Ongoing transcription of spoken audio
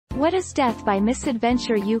What is death by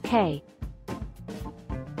misadventure UK?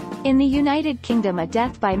 In the United Kingdom, a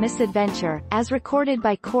death by misadventure, as recorded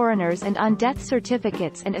by coroners and on death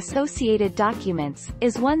certificates and associated documents,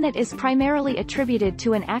 is one that is primarily attributed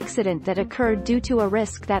to an accident that occurred due to a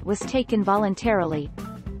risk that was taken voluntarily.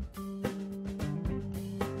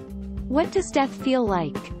 What does death feel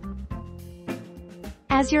like?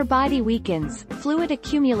 As your body weakens, fluid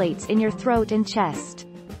accumulates in your throat and chest.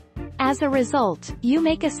 As a result, you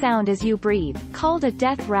make a sound as you breathe, called a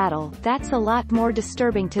death rattle, that's a lot more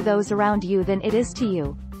disturbing to those around you than it is to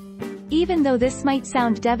you. Even though this might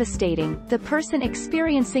sound devastating, the person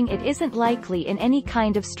experiencing it isn't likely in any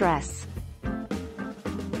kind of stress.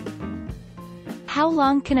 How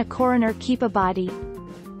long can a coroner keep a body?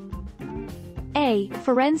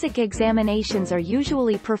 Forensic examinations are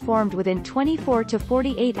usually performed within 24 to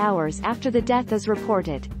 48 hours after the death is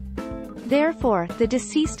reported. Therefore, the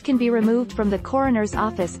deceased can be removed from the coroner's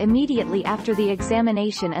office immediately after the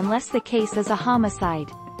examination unless the case is a homicide.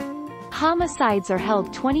 Homicides are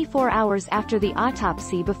held 24 hours after the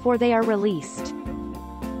autopsy before they are released.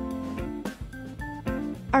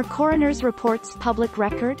 Are coroner's reports public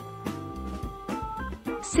record?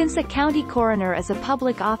 Since a county coroner is a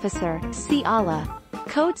public officer, see ALA.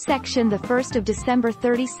 Code Section 1 December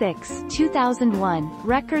 36, 2001,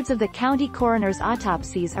 records of the county coroner's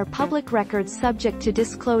autopsies are public records subject to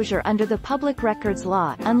disclosure under the Public Records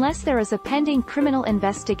Law, unless there is a pending criminal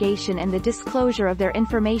investigation and the disclosure of their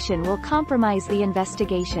information will compromise the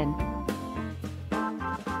investigation.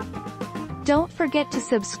 Don't forget to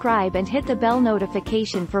subscribe and hit the bell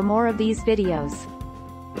notification for more of these videos.